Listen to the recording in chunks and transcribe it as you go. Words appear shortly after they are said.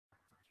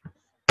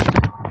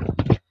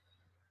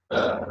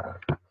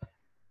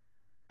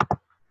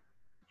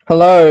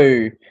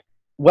Hello,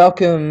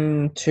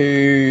 welcome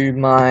to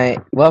my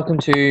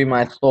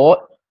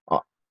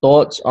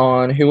thoughts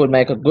on who would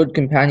make a good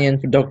companion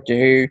for Doctor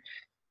Who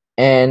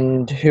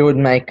and who would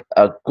make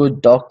a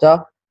good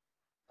Doctor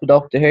for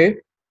Doctor Who.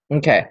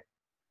 Okay,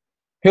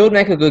 who would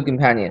make a good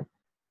companion?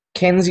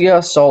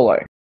 Kensia Solo.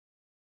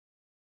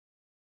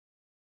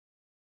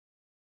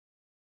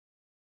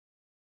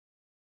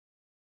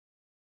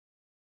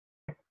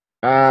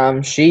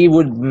 She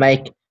would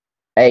make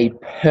a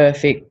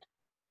perfect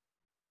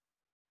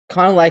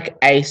kind of like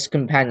ace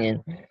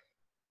companion.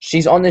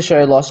 She's on the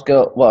show Lost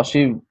Girl. Well,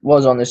 she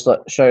was on this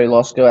show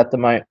Lost Girl at the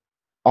moment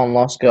on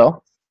Lost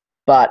Girl,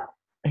 but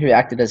who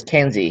acted as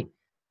Kenzie,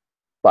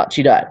 but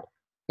she died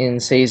in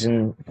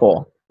season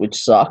 4,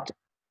 which sucked.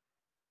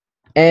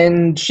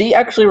 And she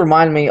actually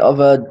reminded me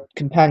of a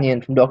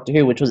companion from Doctor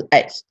Who, which was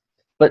Ace.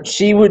 But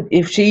she would,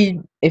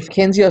 if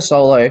Kenzie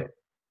Solo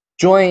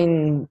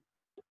joined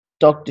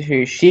Doctor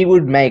Who, she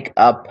would make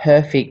a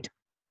perfect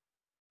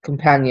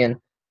companion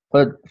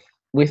for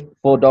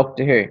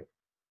Doctor Who.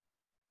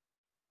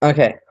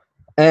 Okay,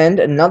 and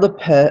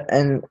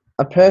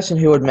a person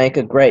who would make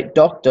a great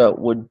Doctor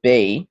would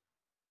be.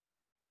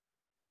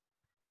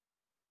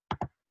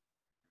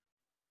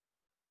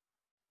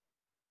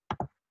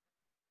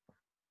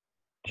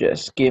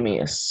 Just give me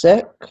a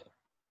sec.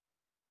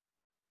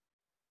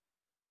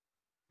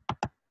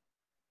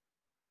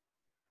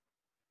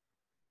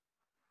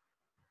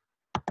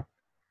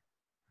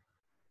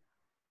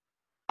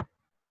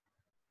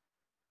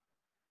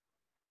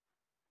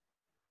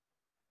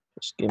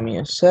 Just give me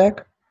a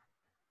sec.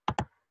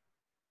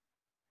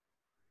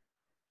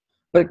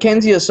 But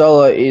Kenzie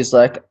Solo is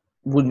like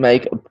would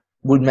make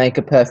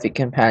a perfect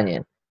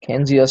companion.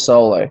 Kenzie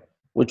Solo,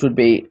 which would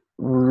be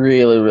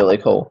really really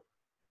cool.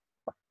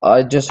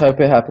 I just hope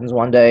it happens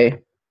one day,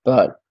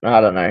 but I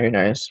don't know. Who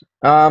knows?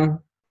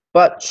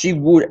 But she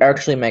would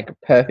actually make a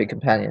perfect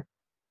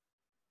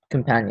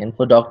companion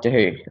for Doctor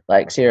Who.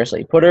 Like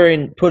seriously, put her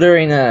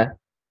in a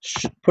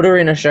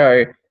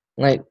show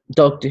like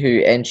Doctor Who,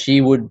 and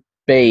she would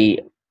be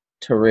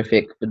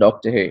terrific for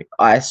Doctor Who.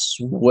 I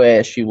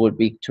swear she would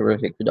be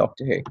terrific for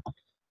Doctor Who.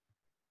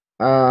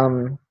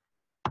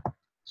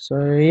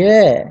 So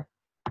yeah,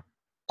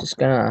 just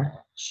gonna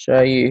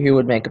show you who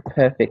would make a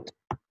perfect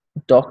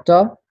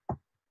Doctor.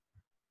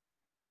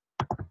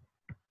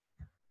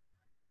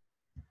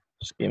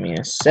 Just give me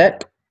a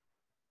sec.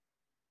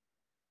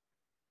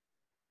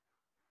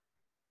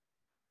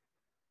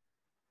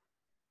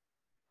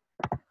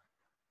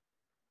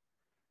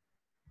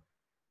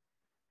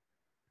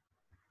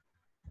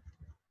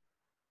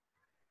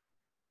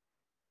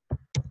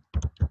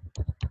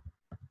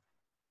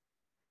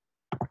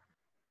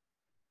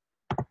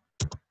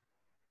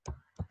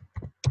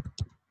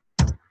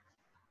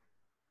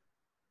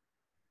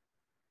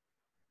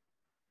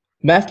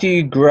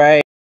 Matthew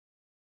Gray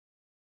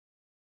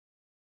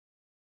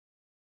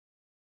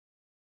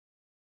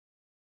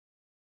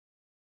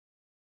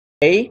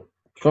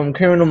from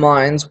Criminal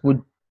Minds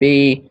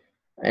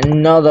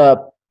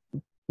another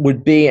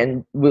would be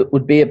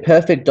a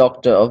perfect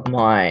Doctor of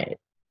mind.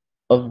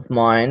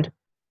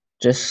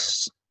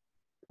 Just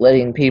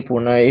letting people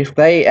know if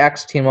they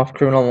axed him off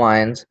Criminal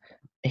Minds,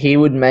 he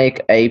would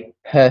make a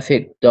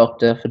perfect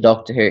Doctor for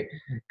Doctor Who.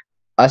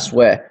 I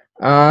swear.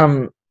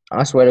 I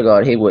swear to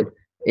God, he would.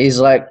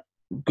 He's like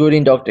good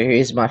in Doctor Who.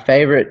 He's my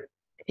favorite.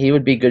 He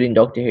would be good in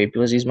Doctor Who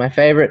because he's my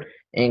favorite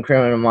in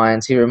Criminal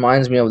Minds. He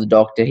reminds me of the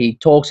Doctor. He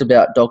talks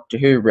about Doctor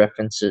Who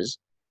references.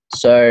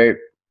 So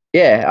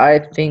yeah,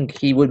 I think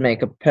he would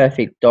make a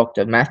perfect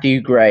Doctor.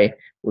 Matthew Gray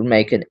would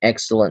make an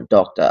excellent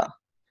Doctor.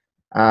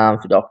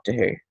 For Doctor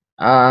Who.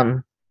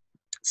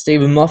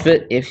 Stephen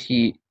Moffat,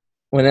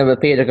 whenever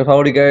Peter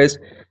Capaldi goes,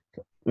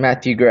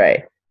 Matthew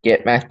Gray.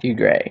 Get Matthew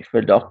Gray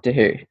for Doctor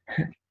Who.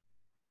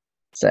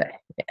 So,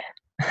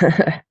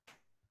 yeah.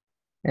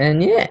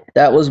 And yeah,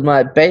 that was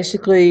my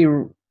basically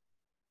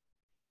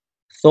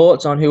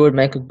thoughts on who would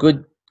make a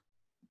good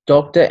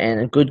Doctor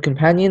and a good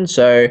companion.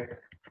 So,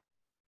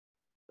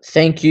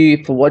 thank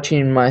you for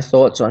watching my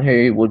thoughts on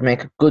who would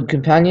make a good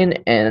companion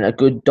and a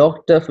good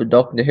Doctor for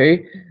Doctor Who.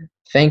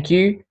 Thank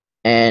you,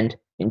 and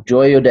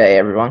enjoy your day,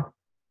 everyone.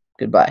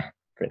 Goodbye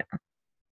for now.